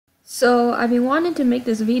So I've been wanting to make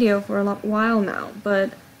this video for a while now,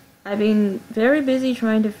 but I've been very busy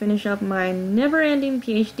trying to finish up my never-ending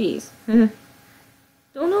PhDs. Don't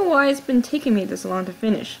know why it's been taking me this long to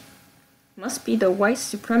finish. Must be the white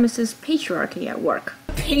supremacist patriarchy at work.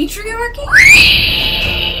 Patriarchy?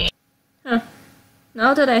 Huh.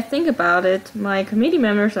 Now that I think about it, my committee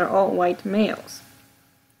members are all white males.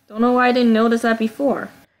 Don't know why I didn't notice that before.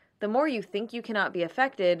 The more you think you cannot be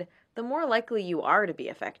affected, the more likely you are to be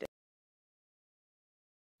affected.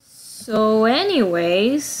 So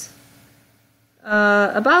anyways,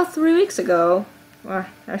 about 3 weeks ago, or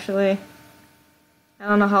actually, I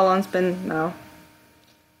don't know how long it's been now,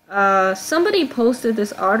 somebody posted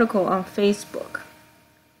this article on Facebook.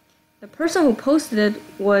 The person who posted it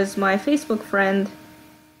was my Facebook friend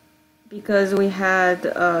because we had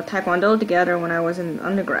Taekwondo together when I was in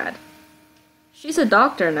undergrad. She's a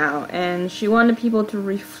doctor now, and she wanted people to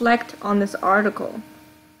reflect on this article.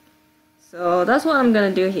 So that's what I'm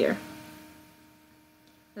gonna do here.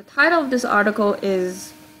 The title of this article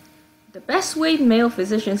is "The Best Way Male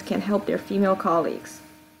Physicians Can Help Their Female Colleagues."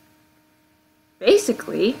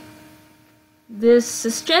 Basically, this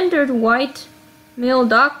cisgendered white male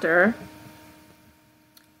doctor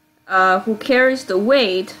who carries the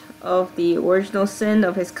weight of the original sin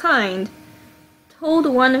of his kind told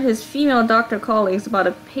one of his female doctor colleagues about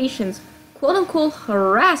a patient's quote-unquote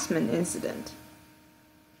harassment incident.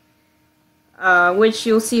 Which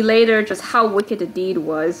you'll see later just how wicked the deed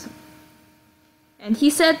was. And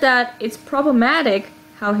he said that it's problematic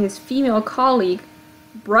how his female colleague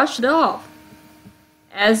brushed it off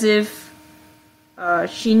as if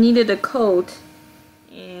she needed a coat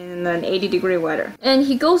in an 80-degree weather. And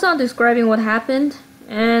he goes on describing what happened,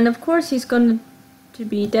 and of course he's going to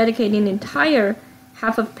be dedicating the entire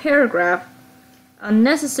half of paragraph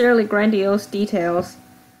unnecessarily grandiose details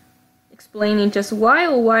explaining just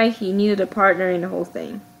why he needed a partner in the whole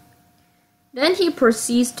thing. Then he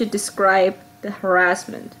proceeds to describe the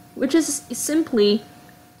harassment, which is simply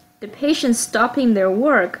the patient stopping their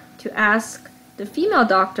work to ask the female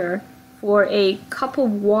doctor for a cup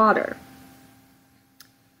of water.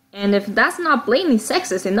 And if that's not blatantly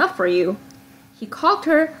sexist enough for you, he called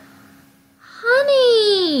her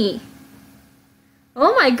honey.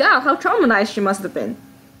 Oh my god, how traumatized she must have been.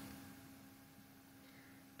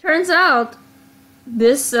 Turns out,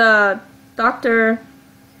 this doctor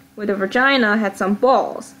with a vagina had some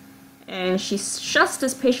balls, and she shuts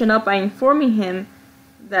this patient up by informing him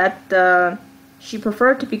that she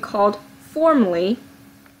preferred to be called formally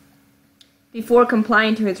before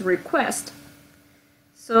complying to his request.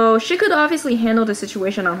 So she could obviously handle the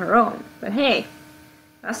situation on her own, but hey,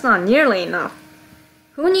 that's not nearly enough.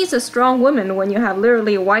 Who needs a strong woman when you have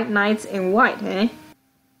literally white knights in white, eh?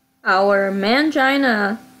 Our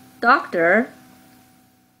mangina doctor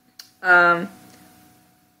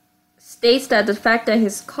states that the fact that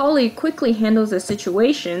his colleague quickly handles the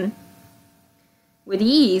situation with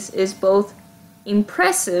ease is both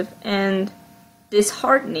impressive and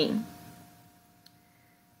disheartening.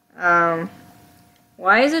 Why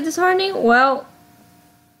is it disheartening? Well,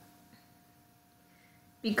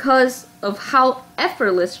 because of how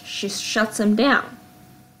effortless she shuts him down.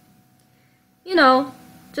 You know,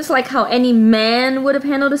 just like how any man would have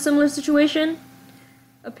handled a similar situation.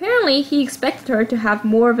 Apparently, he expected her to have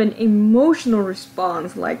more of an emotional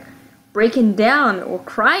response, like breaking down or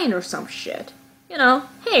crying or some shit. You know,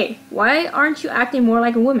 hey, why aren't you acting more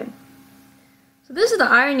like a woman? So this is the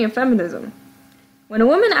irony of feminism. When a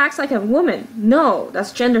woman acts like a woman, no,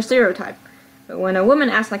 that's gender stereotype. But when a woman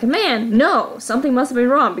acts like a man, no, something must have been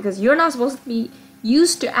wrong because you're not supposed to be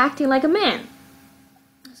used to acting like a man.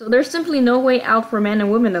 So there's simply no way out for men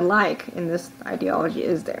and women alike in this ideology,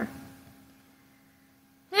 is there?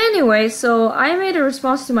 Anyway, so I made a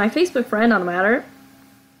response to my Facebook friend on the matter.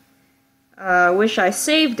 Wish I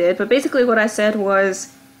saved it, but basically what I said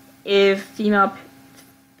was, if female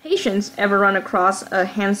patients ever run across a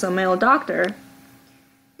handsome male doctor,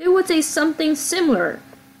 they would say something similar,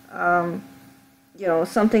 you know,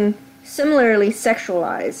 something similarly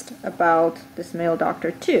sexualized about this male doctor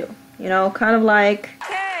too. You know, kind of like,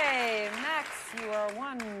 Hey, Max, you are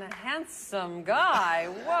one handsome guy.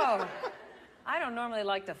 Whoa. I don't normally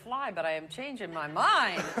like to fly, but I am changing my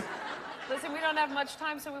mind. Listen, we don't have much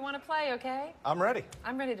time, so we want to play, okay? I'm ready.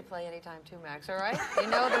 I'm ready to play anytime too, Max, all right? You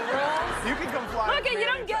know the rules? You can come fly. Okay, you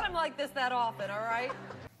don't get them like this that often, all right?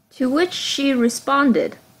 to which she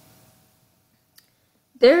responded,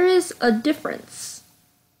 "There is a difference.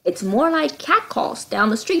 It's more like catcalls down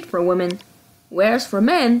the street for women, whereas for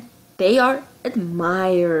men, they are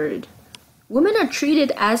admired. Women are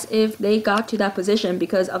treated as if they got to that position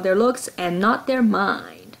because of their looks and not their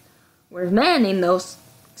mind. where men in those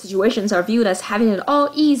situations are viewed as having it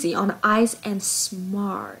all easy on the eyes and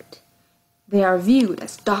smart. They are viewed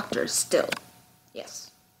as doctors still.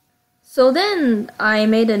 Yes. So then I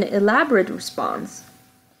made an elaborate response.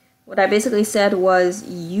 What I basically said was,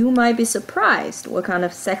 you might be surprised what kind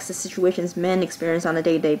of sexist situations men experience on a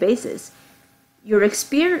day-to-day basis. You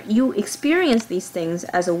experience these things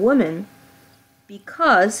as a woman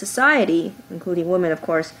because society, including women of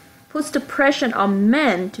course, puts the pressure on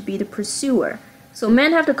men to be the pursuer. So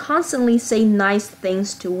men have to constantly say nice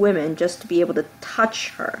things to women just to be able to touch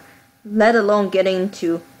her, let alone getting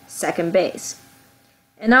to second base.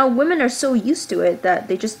 And now women are so used to it that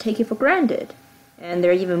they just take it for granted. And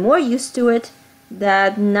they're even more used to it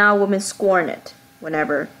that now women scorn it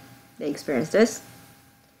whenever they experience this.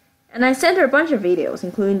 And I sent her a bunch of videos,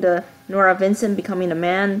 including the Nora Vincent becoming a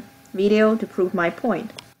man video to prove my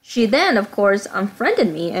point. She then, of course,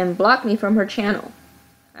 unfriended me and blocked me from her channel.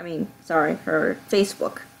 Her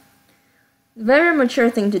Facebook. Very mature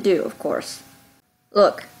thing to do, of course.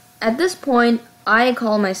 Look, at this point, I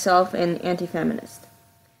call myself an anti-feminist.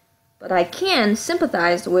 But I can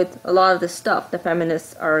sympathize with a lot of the stuff the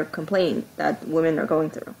feminists are complaining that women are going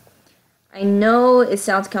through. I know it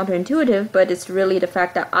sounds counterintuitive, but it's really the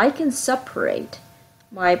fact that I can separate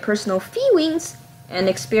my personal feelings and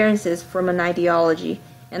experiences from an ideology,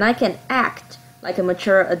 and I can act like a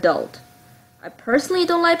mature adult. I personally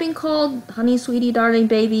don't like being called honey, sweetie, darling,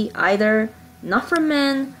 baby either. Not from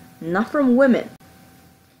men, not from women.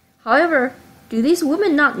 However, do these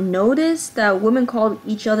women not notice that women call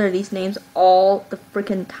each other these names all the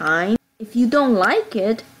freaking time? If you don't like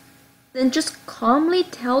it, then just calmly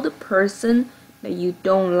tell the person that you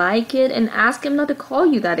don't like it and ask him not to call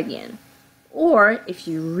you that again. Or, if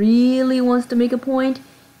you really wants to make a point,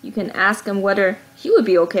 you can ask him whether he would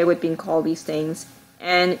be okay with being called these things.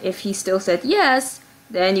 And if he still said yes,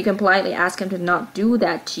 then you can politely ask him to not do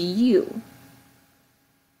that to you.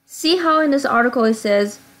 See how in this article it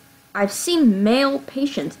says, I've seen male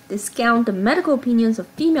patients discount the medical opinions of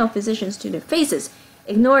female physicians to their faces,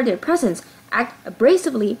 ignore their presence, act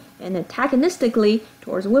abrasively and antagonistically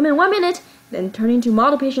towards women 1 minute, then turn into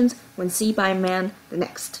model patients when seen by a man the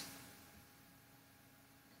next.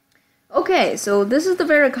 Okay, so this is the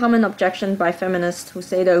very common objection by feminists who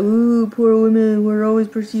say that, ooh, poor women, we're always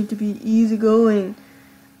perceived to be easygoing.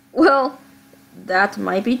 Well, that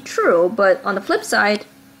might be true, but on the flip side,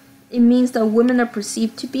 it means that women are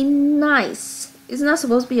perceived to be nice. Isn't that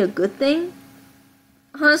supposed to be a good thing?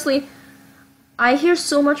 Honestly, I hear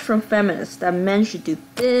so much from feminists that men should do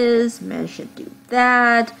this, men should do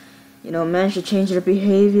that. Men should change their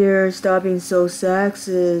behavior, stop being so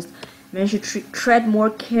sexist. Men should tread more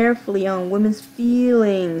carefully on women's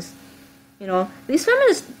feelings. These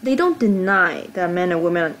feminists, they don't deny that men and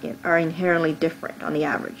women are inherently different on the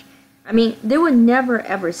average. They would never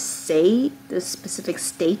ever say the specific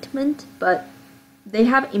statement, but they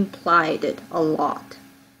have implied it a lot.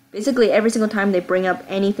 Basically, every single time they bring up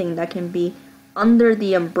anything that can be under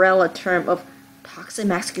the umbrella term of toxic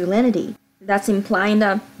masculinity, that's implying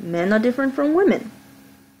that men are different from women.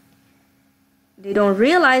 They don't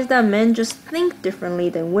realize that men just think differently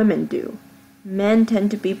than women do. Men tend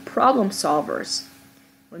to be problem solvers.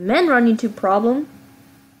 When men run into a problem,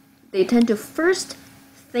 they tend to first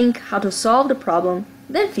think how to solve the problem,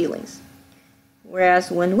 then feelings. Whereas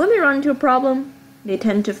when women run into a problem, they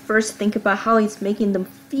tend to first think about how it's making them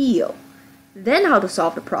feel, then how to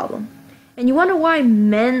solve the problem. And you wonder why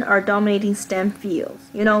men are dominating STEM fields.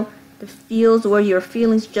 The fields where your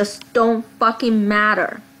feelings just don't fucking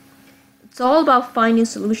matter. It's all about finding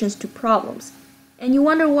solutions to problems. And you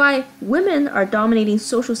wonder why women are dominating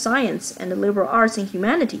social science and the liberal arts and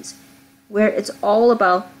humanities, where it's all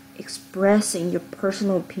about expressing your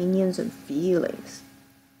personal opinions and feelings.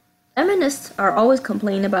 Feminists are always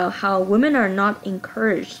complaining about how women are not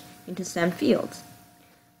encouraged into STEM fields.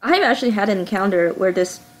 I've actually had an encounter where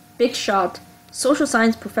this big shot social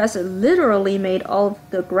science professor literally made all of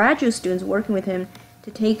the graduate students working with him to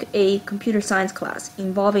take a computer science class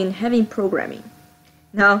involving heavy programming.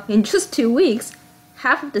 Now, in just 2 weeks,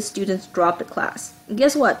 half of the students dropped the class. And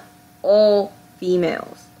guess what? All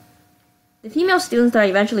females. The female students that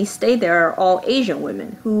eventually stayed there are all Asian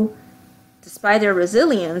women who, despite their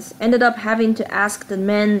resilience, ended up having to ask the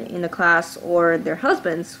men in the class or their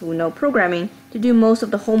husbands who know programming to do most of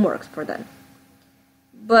the homework for them.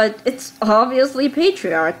 But it's obviously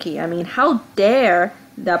patriarchy. How dare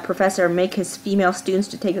that professor make his female students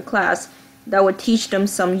to take a class that would teach them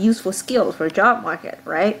some useful skills for the job market,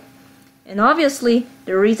 right? And obviously,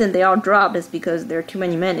 the reason they all dropped is because there are too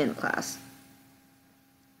many men in the class.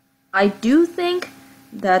 I do think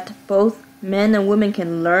that both men and women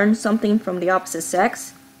can learn something from the opposite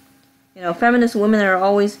sex. You know, feminist women are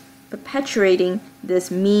always perpetuating this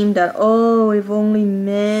meme that, oh, if only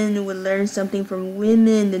men would learn something from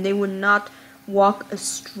women, then they would not walk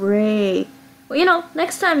astray. Well, you know,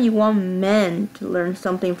 next time you want men to learn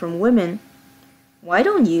something from women, why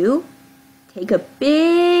don't you take a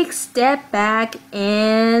big step back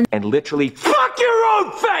and literally fuck your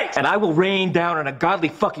own face! And I will rain down on a godly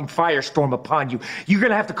fucking firestorm upon you. You're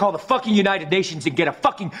gonna have to call the fucking United Nations and get a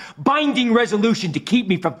fucking binding resolution to keep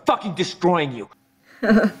me from fucking destroying you.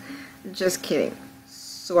 Just kidding.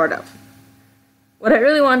 Sort of. What I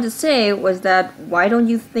really wanted to say was that why don't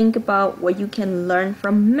you think about what you can learn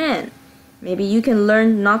from men? Maybe you can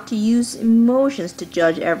learn not to use emotions to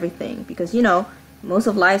judge everything, because, you know, most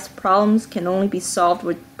of life's problems can only be solved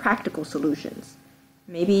with practical solutions.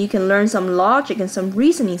 Maybe you can learn some logic and some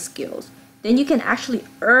reasoning skills. Then you can actually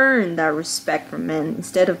earn that respect from men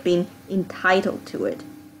instead of being entitled to it.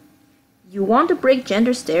 You want to break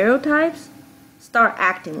gender stereotypes? Start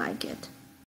acting like it.